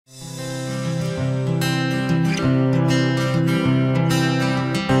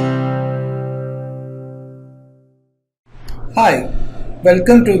Hi,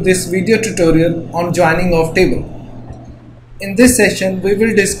 welcome to this video tutorial on joining of table. In this session, we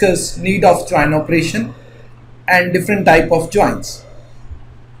will discuss need of join operation and different type of joins.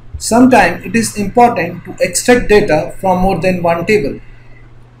 Sometimes it is important to extract data from more than one table.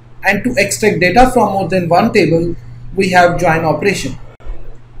 And to extract data from more than one table, we have join operation.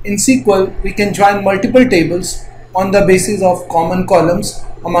 In SQL, we can join multiple tables on the basis of common columns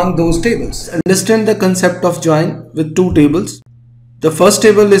among those tables. Understand the concept of join with two tables. The first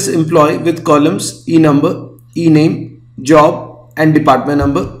table is employee with columns e-number, e-name, job and department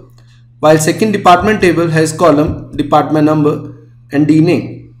number, while second department table has column department number and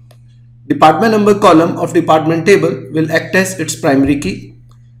d-name. Department number column of department table will act as its primary key,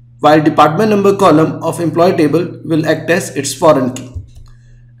 while department number column of employee table will act as its foreign key.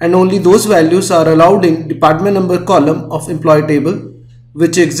 And only those values are allowed in department number column of employee table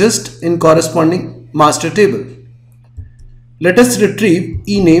which exist in corresponding master table. Let us retrieve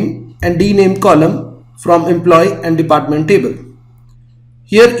e-name and d-name column from employee and department table.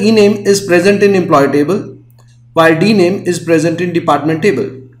 Here e-name is present in employee table while d-name is present in department table.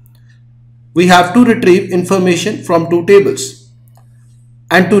 We have to retrieve information from two tables,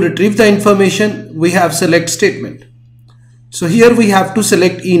 and to retrieve the information we have select statement. So here we have to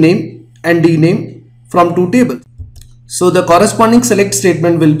select e-name and d-name from two tables. So the corresponding select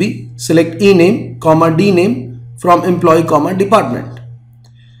statement will be select e-name, d-name from employee, department.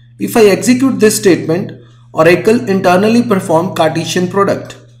 If I execute this statement, Oracle internally perform Cartesian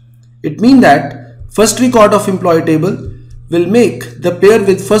product. It means that first record of employee table will make the pair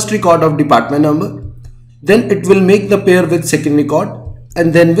with first record of department number, then it will make the pair with second record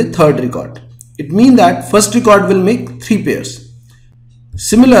and then with third record. It means that first record will make three pairs.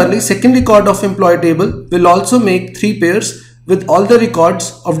 Similarly, second record of employee table will also make three pairs with all the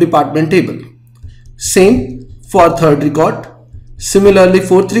records of department table. Same for third record. Similarly,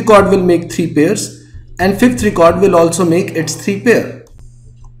 fourth record will make three pairs and fifth record will also make its three pair.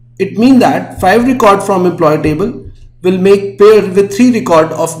 It means that five record from employee table will make pair with three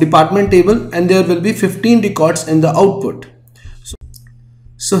record of department table and there will be 15 records in the output.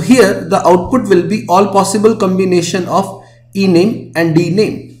 So here the output will be all possible combination of e-name and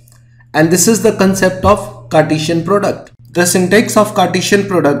d-name, and this is the concept of Cartesian product. The syntax of Cartesian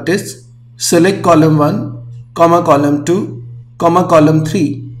product is select column 1, column 2, column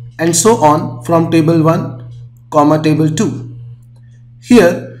 3 and so on from table 1, table 2.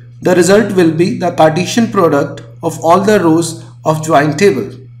 Here the result will be the Cartesian product of all the rows of joint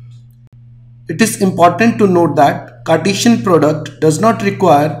table. It is important to note that Cartesian product does not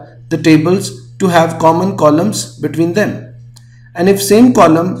require the tables to have common columns between them. And if same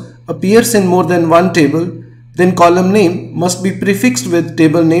column appears in more than one table, then column name must be prefixed with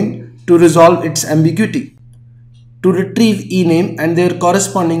table name to resolve its ambiguity. To retrieve e-name and their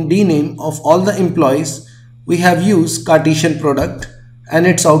corresponding d-name of all the employees, we have used Cartesian product and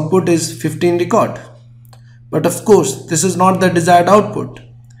its output is 15 record. But of course, this is not the desired output.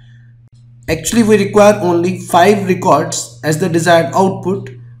 Actually, we require only 5 records as the desired output,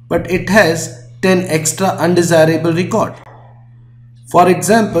 but it has 10 extra undesirable records. For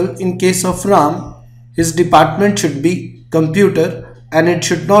example, in case of Ram, his department should be computer and it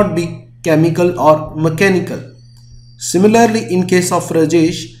should not be chemical or mechanical. Similarly, in case of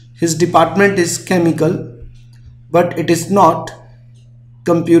Rajesh, his department is chemical, but it is not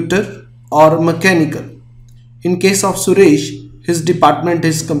computer or mechanical. In case of Suresh, his department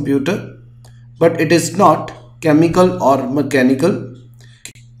is computer, but it is not chemical or mechanical.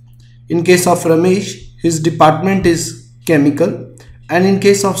 In case of Ramesh, his department is chemical, and in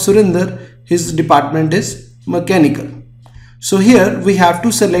case of Surinder, his department is mechanical. So here we have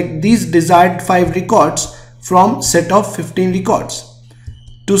to select these desired 5 records from set of 15 records.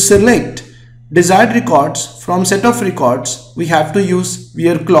 To select desired records from set of records, we have to use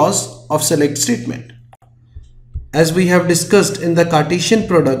where clause of select statement. As we have discussed in the Cartesian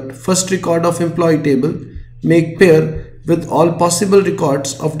product, first record of employee table make pair with all possible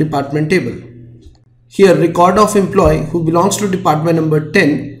records of department table. Here record of employee who belongs to department number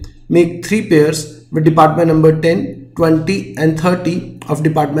 10 make 3 pairs with department number 10, 20 and 30 of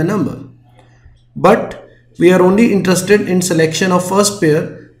department number. But we are only interested in selection of first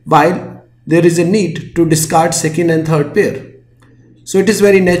pair while there is a need to discard second and third pair. So it is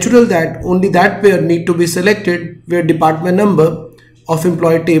very natural that only that pair need to be selected where department number of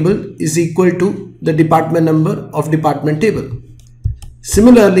employee table is equal to the department number of department table.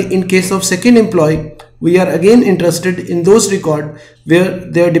 Similarly, in case of second employee, we are again interested in those records where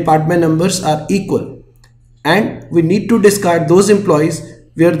their department numbers are equal, and we need to discard those employees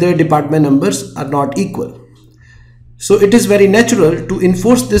where their department numbers are not equal. So it is very natural to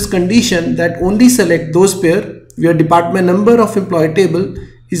enforce this condition that only select those pair where department number of employee table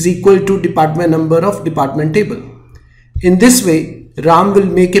is equal to department number of department table. In this way, Ram will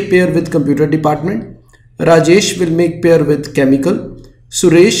make a pair with computer department, Rajesh will make pair with chemical,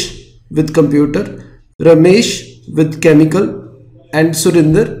 Suresh with computer, Ramesh with chemical and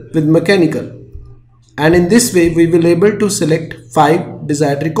Surinder with mechanical. And in this way we will able to select 5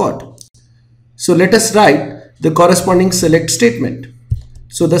 desired record. So let us write the corresponding select statement.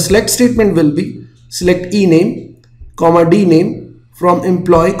 So the select statement will be select E name, comma D name from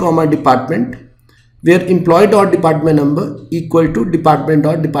employee, comma department, where employee dot department number equal to department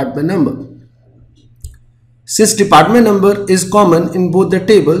dot department number. Since department number is common in both the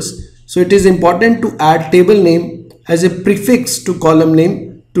tables, so it is important to add table name as a prefix to column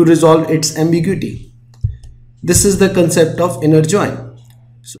name to resolve its ambiguity. This is the concept of inner join.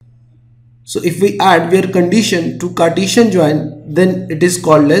 So if we add where condition to Cartesian join, then it is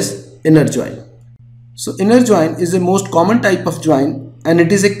called as inner join. So inner join is the most common type of join and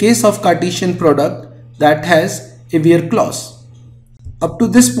it is a case of Cartesian product that has a where clause. Up to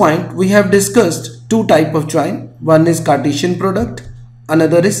this point we have discussed two types of join. One is Cartesian product,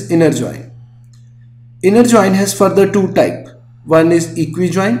 another is inner join. Inner join has further two types. One is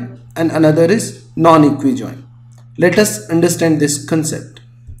equijoin and another is non-equijoin. Let us understand this concept.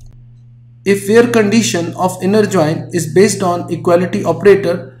 If where condition of inner join is based on equality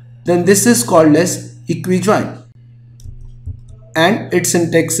operator, then this is called as equijoin. And its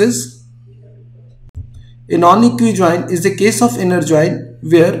syntax is: a non-equijoin is the case of inner join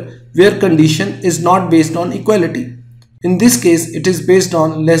where condition is not based on equality. In this case, it is based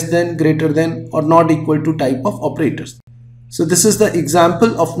on less than, greater than or not equal to type of operators. So this is the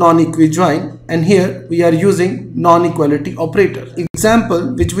example of non-equijoin and here we are using non-equality operator.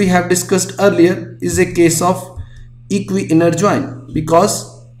 Example which we have discussed earlier is a case of equi-inner join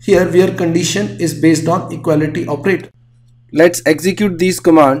because here where condition is based on equality operator. Let's execute these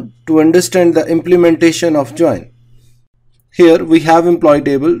commands to understand the implementation of join. Here we have employee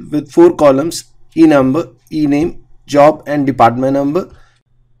table with 4 columns: E number, E name, job and department number,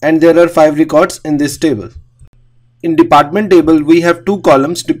 and there are 5 records in this table. In department table we have 2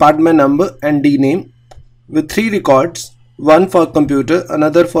 columns, department number and D name, with 3 records, one for computer,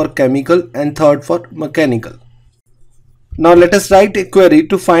 another for chemical and third for mechanical. Now let us write a query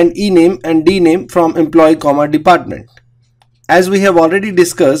to find E name and D name from employee, department. As we have already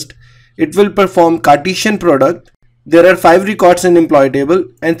discussed, it will perform Cartesian product. There are 5 records in employee table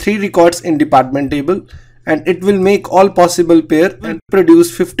and 3 records in department table, and it will make all possible pair and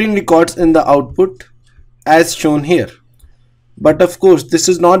produce 15 records in the output as shown here. But of course this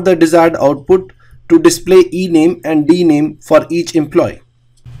is not the desired output to display E name and D name for each employee.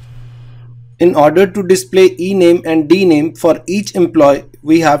 In order to display E name and D name for each employee,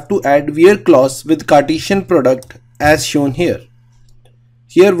 we have to add where clause with Cartesian product as shown here.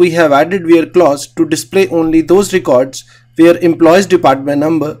 Here we have added where clause to display only those records where employee's department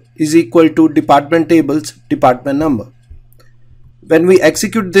number is equal to department table's department number. When we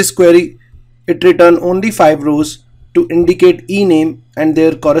execute this query, it returns only 5 rows to indicate E name and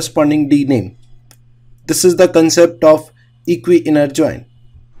their corresponding D name. This is the concept of equi-inner join.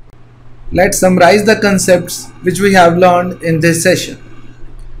 Let's summarize the concepts which we have learned in this session.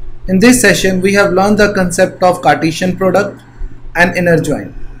 In this session, we have learned the concept of Cartesian product and inner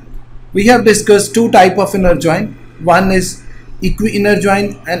join. We have discussed two types of inner join. One is equi-inner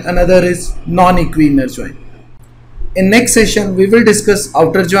join and another is non-equi-inner join. In next session, we will discuss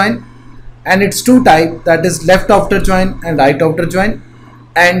outer join and its two types, that is left outer join and right outer join,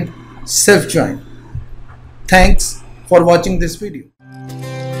 and self join. Thanks for watching this video.